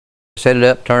Set it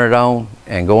up, turn it on,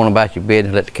 and go on about your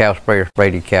business. Let the cow sprayer spray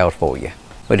the cows for you.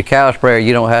 With the cow sprayer,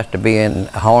 you don't have to be in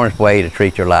harm's way to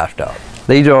treat your livestock.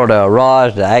 These are the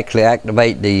rods that actually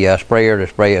activate the sprayer to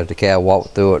spray as the cow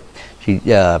walks through it. She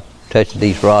touches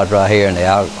these rods right here and they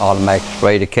automatically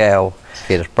spray the cow.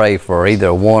 It'll spray for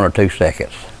either 1 or 2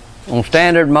 seconds. On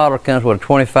standard model, it comes with a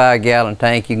 25-gallon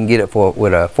tank. You can get it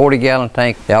with a 40-gallon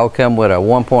tank. They all come with a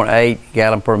 1.8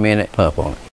 gallon per minute pump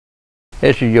on it.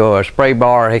 This is your spray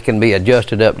bar. It can be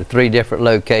adjusted up to 3 different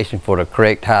locations for the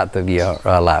correct height of your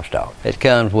livestock. It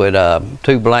comes with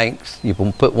 2 blanks. You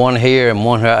can put one here and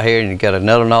one right here, and you got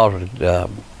another nozzle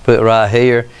put right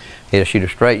here. It'll shoot a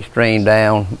straight stream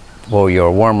down for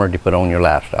your wormer to put on your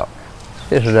livestock.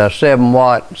 This is a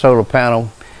 7-watt solar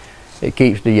panel. It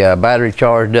keeps the battery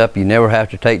charged up. You never have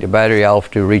to take the battery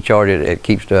off to recharge it. It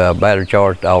keeps the battery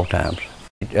charged at all times.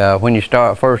 When you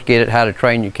first get it, how to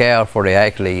train your cow before they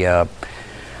actually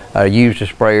use the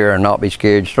sprayer and not be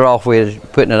scared. Start off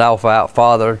with putting it off out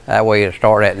farther. That way it'll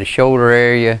start at the shoulder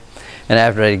area, and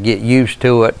after they get used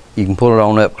to it, you can pull it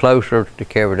on up closer to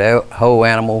cover the whole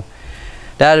animal.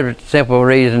 That is the simple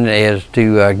reason is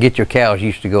to get your cows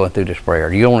used to going through the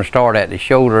sprayer. You want to start at the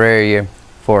shoulder area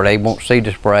for they won't see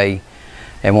the spray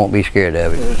and won't be scared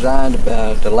of it. It's designed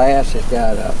to last. It's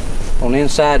got on the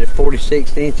inside it's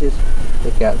 46 inches.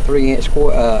 It's got 3-inch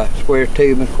square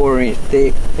tubing, 1/4 inch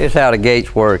thick. Here's how the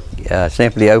gates work.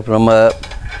 Simply open them up.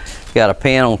 Got a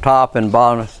pin on top and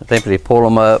bottom. Simply pull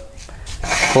them up.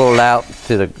 Pull it out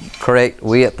to the correct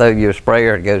width of your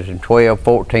sprayer. It goes in 12,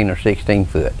 14, or 16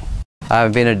 foot. I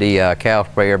invented the cow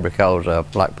sprayer because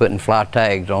like putting fly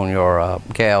tags on your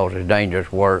cows is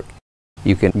dangerous work.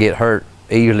 You can get hurt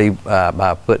easily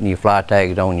by putting your fly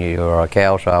tags on your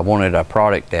cow, so I wanted a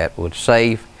product that was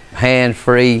safe,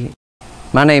 hands-free.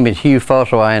 My name is Hugh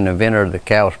Fussell. I am the inventor of the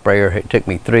cow sprayer. It took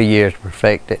me 3 years to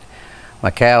perfect it. My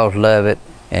cows love it,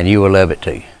 and you will love it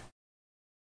too.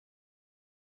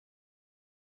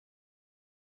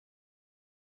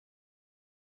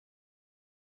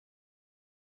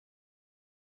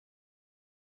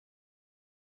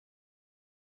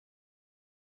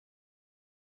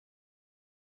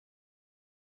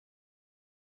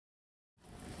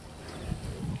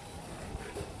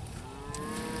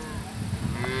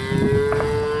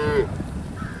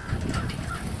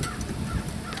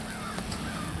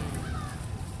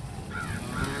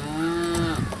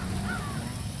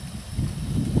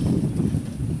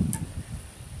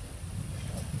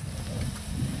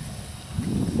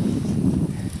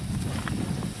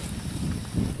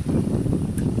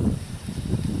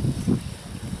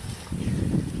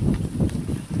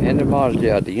 Entomology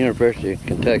at the University of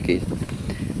Kentucky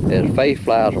says face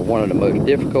flies are one of the most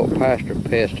difficult pasture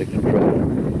pests to control.